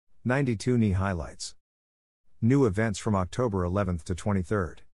92NE highlights. New events from October 11th to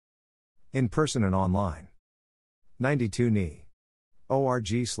 23rd. In person and online. 92NE.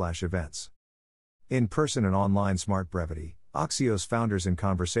 org/events. In person and online Smart Brevity, Axios founders in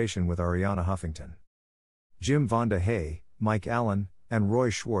conversation with Arianna Huffington. Jim VandeHei, Mike Allen, and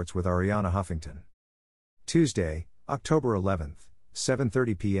Roy Schwartz with Arianna Huffington. Tuesday, October 11th,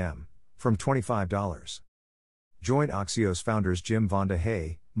 7:30 p.m., from $25. Join Axios founders Jim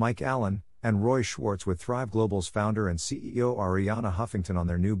VandeHei, Mike Allen, and Roy Schwartz with Thrive Global's founder and CEO Arianna Huffington on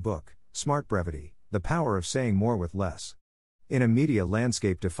their new book, Smart Brevity, The Power of Saying More with Less. In a media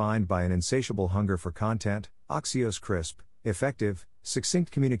landscape defined by an insatiable hunger for content, Axios' crisp, effective,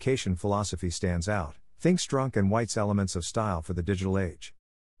 succinct communication philosophy stands out, thinks drunk and whites elements of style for the digital age.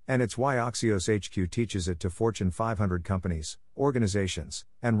 And it's why Axios HQ teaches it to Fortune 500 companies, organizations,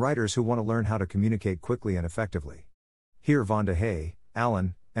 and writers who want to learn how to communicate quickly and effectively. Hear VandeHei,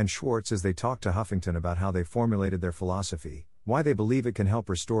 Allen, and Schwartz as they talk to Huffington about how they formulated their philosophy, why they believe it can help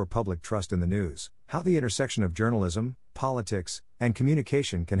restore public trust in the news, how the intersection of journalism, politics, and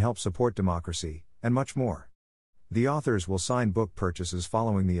communication can help support democracy, and much more. The authors will sign book purchases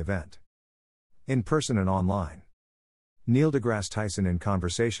following the event. In person and online. Neil deGrasse Tyson in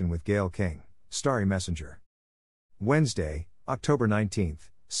conversation with Gayle King, Starry Messenger. Wednesday, October 19th,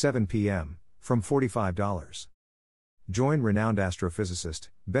 7 p.m., from $45. Join renowned astrophysicist,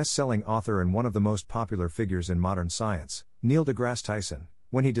 best-selling author and one of the most popular figures in modern science, Neil deGrasse Tyson,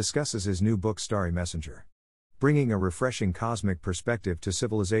 when he discusses his new book Starry Messenger. Bringing a refreshing cosmic perspective to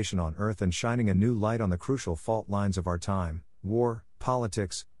civilization on Earth and shining a new light on the crucial fault lines of our time: war,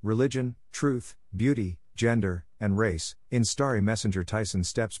 politics, religion, truth, beauty, gender, and race. In Starry Messenger, Tyson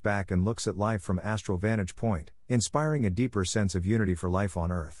steps back and looks at life from astral vantage point, inspiring a deeper sense of unity for life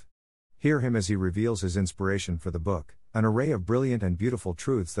on Earth. Hear him as he reveals his inspiration for the book, an array of brilliant and beautiful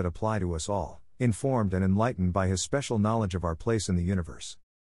truths that apply to us all, informed and enlightened by his special knowledge of our place in the universe.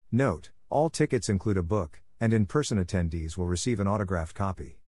 Note, all tickets include a book, and in-person attendees will receive an autographed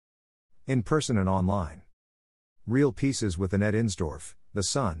copy. In person and online. Real Pieces with Annette Insdorf, The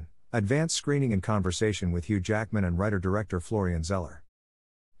Sun, advanced screening and conversation with Hugh Jackman and writer-director Florian Zeller.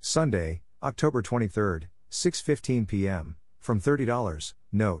 Sunday, October 23rd, 6:15 p.m., from $30.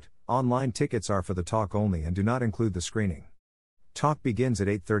 Note, online tickets are for the talk only and do not include the screening. Talk begins at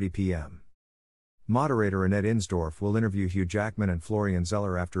 8:30 p.m. Moderator Annette Insdorf will interview Hugh Jackman and Florian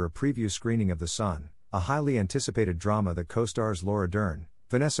Zeller after a preview screening of The Sun, a highly anticipated drama that co-stars Laura Dern,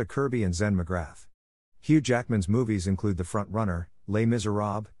 Vanessa Kirby and Zen McGrath. Hugh Jackman's movies include The Front Runner, Les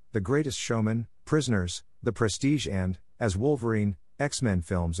Miserables, The Greatest Showman, Prisoners, The Prestige and, as Wolverine, X-Men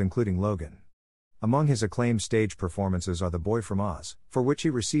films including Logan. Among his acclaimed stage performances are The Boy from Oz, for which he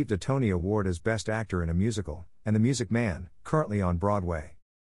received a Tony Award as Best Actor in a Musical, and The Music Man, currently on Broadway.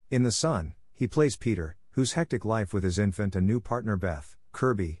 In The Sun, he plays Peter, whose hectic life with his infant and new partner Beth,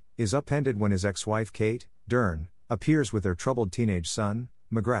 Kirby, is upended when his ex-wife Kate, Dern, appears with their troubled teenage son,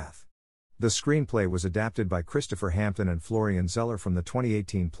 McGrath. The screenplay was adapted by Christopher Hampton and Florian Zeller from the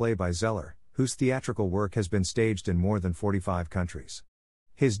 2018 play by Zeller, whose theatrical work has been staged in more than 45 countries.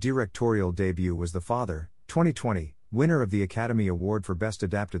 His directorial debut was The Father, 2020, winner of the Academy Award for Best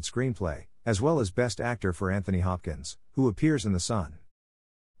Adapted Screenplay, as well as Best Actor for Anthony Hopkins, who appears in The Sun.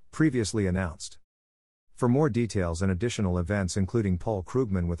 Previously announced. For more details and additional events including Paul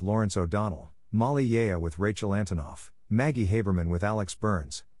Krugman with Lawrence O'Donnell, Molly Yea with Rachel Antonoff, Maggie Haberman with Alex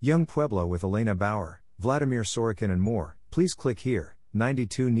Burns, Young Pueblo with Elena Bauer, Vladimir Sorokin and more, please click here,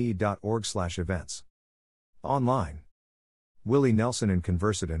 92ne.org/events. Online. Willie Nelson in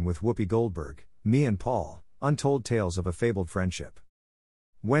Conversadin with Whoopi Goldberg, Me and Paul, Untold Tales of a Fabled Friendship.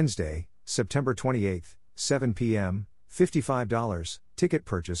 Wednesday, September 28th, 7 p.m., $55, ticket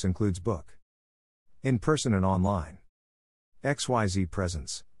purchase includes book. In person and online. XYZ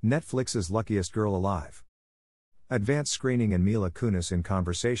Presents, Netflix's Luckiest Girl Alive. Advanced screening and Mila Kunis in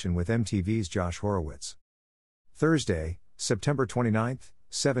conversation with MTV's Josh Horowitz. Thursday, September 29th,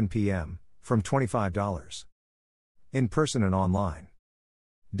 7 p.m., from $25. In person and online.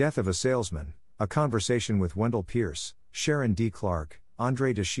 Death of a Salesman, a conversation with Wendell Pierce, Sharon D. Clark,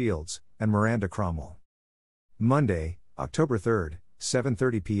 Andre de Shields, and Miranda Cromwell. Monday, October 3rd,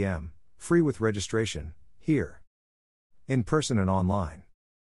 7:30 p.m., free with registration, here. In person and online.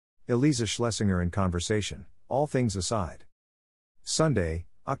 Elisa Schlesinger in conversation, All Things Aside. Sunday,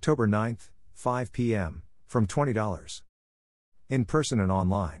 October 9th, 5 p.m., from $20. In person and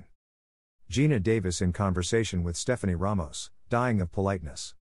online. Gina Davis in conversation with Stephanie Ramos, Dying of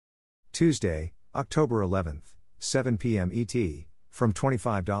Politeness. Tuesday, October 11th, 7 p.m. ET, from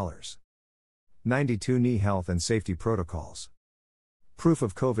 $25. 92NE Health and Safety Protocols. Proof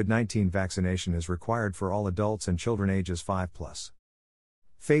of COVID-19 vaccination is required for all adults and children ages 5+.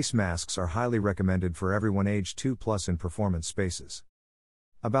 Face masks are highly recommended for everyone aged 2+ in performance spaces.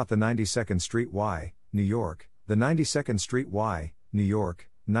 About the 92nd Street Y, New York. The 92nd Street Y, New York,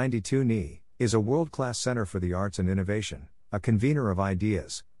 92NY, is a world-class center for the arts and innovation, a convener of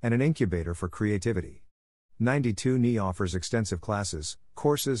ideas, and an incubator for creativity. 92NY offers extensive classes,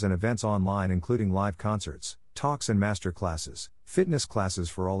 courses and events online including live concerts, talks and master classes, fitness classes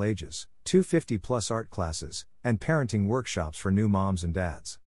for all ages, 250+ art classes, and parenting workshops for new moms and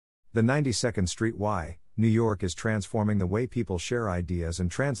dads. The 92nd Street Y, New York is transforming the way people share ideas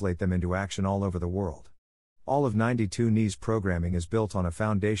and translate them into action all over the world. All of 92NY's programming is built on a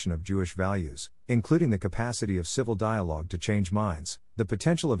foundation of Jewish values, including the capacity of civil dialogue to change minds, the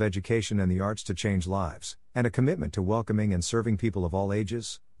potential of education and the arts to change lives, and a commitment to welcoming and serving people of all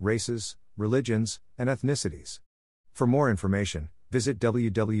ages, races, religions, and ethnicities. For more information, visit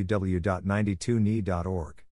www.92ny.org.